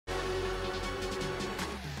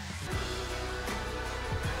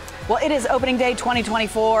Well, it is opening day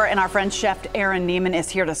 2024, and our friend Chef Aaron Neiman is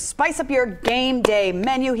here to spice up your game day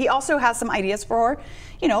menu. He also has some ideas for,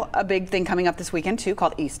 you know, a big thing coming up this weekend too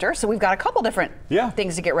called Easter. So we've got a couple different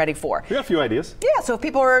things to get ready for. We got a few ideas. Yeah, so if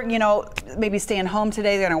people are, you know, maybe staying home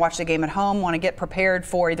today, they're gonna watch the game at home, want to get prepared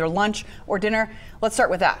for either lunch or dinner, let's start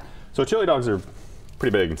with that. So chili dogs are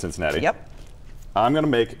pretty big in Cincinnati. Yep. I'm gonna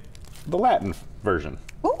make the Latin version.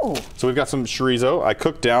 Ooh. So we've got some chorizo. I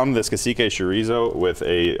cooked down this cacique chorizo with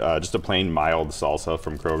a just a plain mild salsa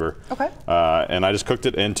from Kroger. Okay. And I just cooked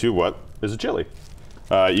it into what is a chili.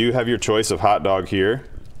 You have your choice of hot dog here.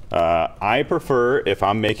 I prefer, if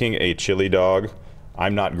I'm making a chili dog,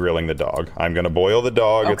 I'm not grilling the dog. I'm gonna boil the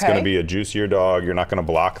dog. Okay. It's gonna be a juicier dog. You're not gonna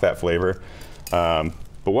block that flavor. But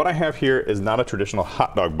what I have here is not a traditional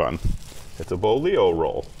hot dog bun. It's a bolillo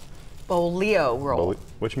roll. Bolillo roll.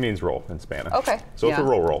 Which means roll in Spanish. Okay. So it's a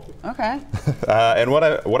roll. Okay. And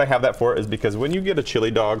what I have that for is because when you get a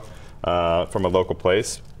chili dog from a local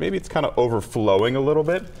place, maybe it's kind of overflowing a little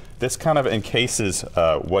bit. This kind of encases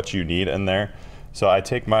what you need in there. So I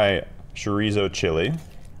take my chorizo chili.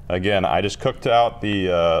 Again, I just cooked out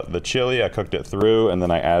the chili. I cooked it through, and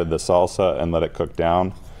then I added the salsa and let it cook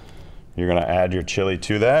down. You're gonna add your chili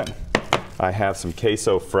to that. I have some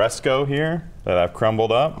queso fresco here that I've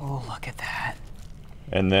crumbled up. Oh, look at that.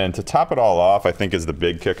 And then to top it all off, I think is the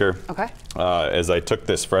big kicker. Okay. Is I took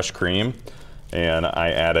this fresh cream and I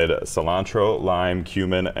added cilantro, lime,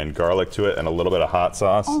 cumin, and garlic to it, and a little bit of hot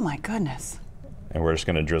sauce. Oh my goodness. And we're just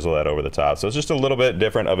gonna drizzle that over the top. So it's just a little bit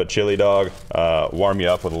different of a chili dog. Warm you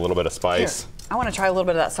up with a little bit of spice. Here. I want to try a little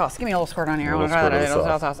bit of that sauce. Give me a little squirt on here. I want to try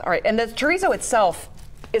that sauce. All right, and the chorizo itself,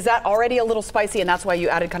 is that already a little spicy, and that's why you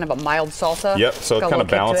added kind of a mild salsa? Yep, so it kind of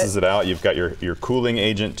balances it out. You've got your cooling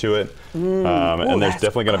agent to it. And there's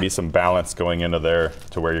definitely gonna be some balance going into there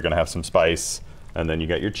to where you're gonna have some spice, and then you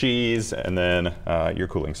got your cheese, and then your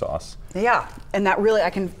cooling sauce. Yeah, and that really, I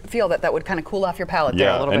can feel that that would kind of cool off your palate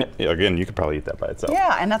there a little bit. Yeah, and again, you could probably eat that by itself.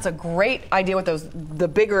 Yeah, and that's a great idea with the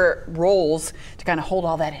bigger rolls to kind of hold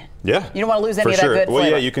all that in. Yeah. You don't want to lose any of that good flavor. Well,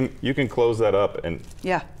 yeah, you can close that up and.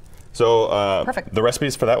 Yeah. So perfect. The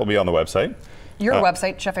recipes for that will be on the website. Your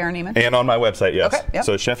website, Chef Aaron Neiman? And on my website, yes. Okay, yep.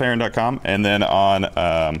 So chefaaron.com, and then on,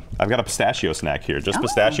 I've got a pistachio snack here, just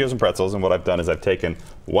pistachios and pretzels, and what I've done is I've taken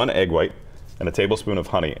 1 egg white and a tablespoon of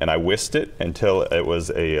honey, and I whisked it until it was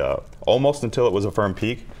almost until it was a firm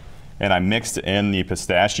peak, and I mixed in the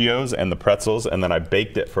pistachios and the pretzels, and then I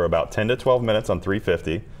baked it for about 10 to 12 minutes on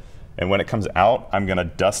 350. And when it comes out, I'm gonna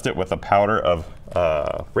dust it with a powder of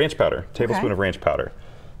ranch powder, tablespoon of ranch powder.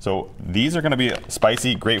 So these are gonna be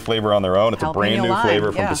spicy, great flavor on their own. It's a brand new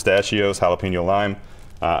flavor from pistachios, jalapeno lime.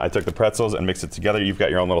 I took the pretzels and mixed it together. You've got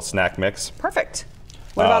your own little snack mix. Perfect.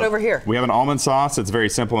 What about over here? We have an almond sauce. It's very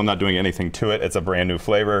simple. I'm not doing anything to it. It's a brand new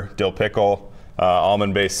flavor, dill pickle,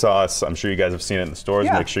 almond-based sauce. I'm sure you guys have seen it in the stores.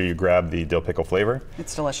 Make sure you grab the dill pickle flavor.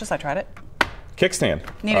 It's delicious. I tried it. Kickstand.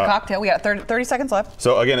 Need a cocktail. We got 30 seconds left.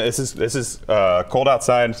 So again, this is cold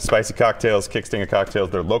outside, spicy cocktails, kickstand cocktails.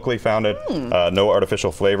 They're locally founded, no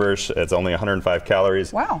artificial flavors. It's only 105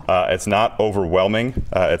 calories. Wow. It's not overwhelming.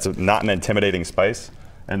 It's not an intimidating spice.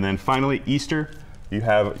 And then finally, Easter. You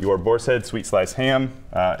have your boar's head sweet slice ham.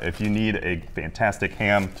 If you need a fantastic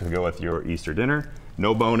ham to go with your Easter dinner,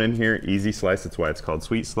 no bone in here, easy slice. That's why it's called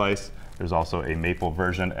sweet slice. There's also a maple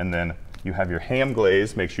version, and then you have your ham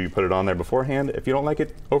glaze. Make sure you put it on there beforehand. If you don't like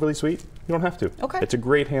it overly sweet, you don't have to. Okay. It's a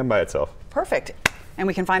great ham by itself. Perfect. And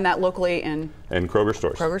we can find that locally in Kroger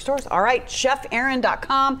stores. Kroger stores. All right,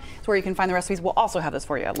 chefaaron.com is where you can find the recipes. We'll also have this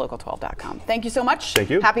for you at local12.com. Thank you so much. Thank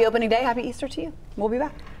you. Happy opening day. Happy Easter to you. We'll be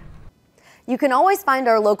back. You can always find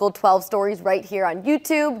our Local 12 stories right here on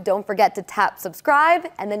YouTube. Don't forget to tap subscribe,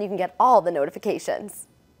 and then you can get all the notifications.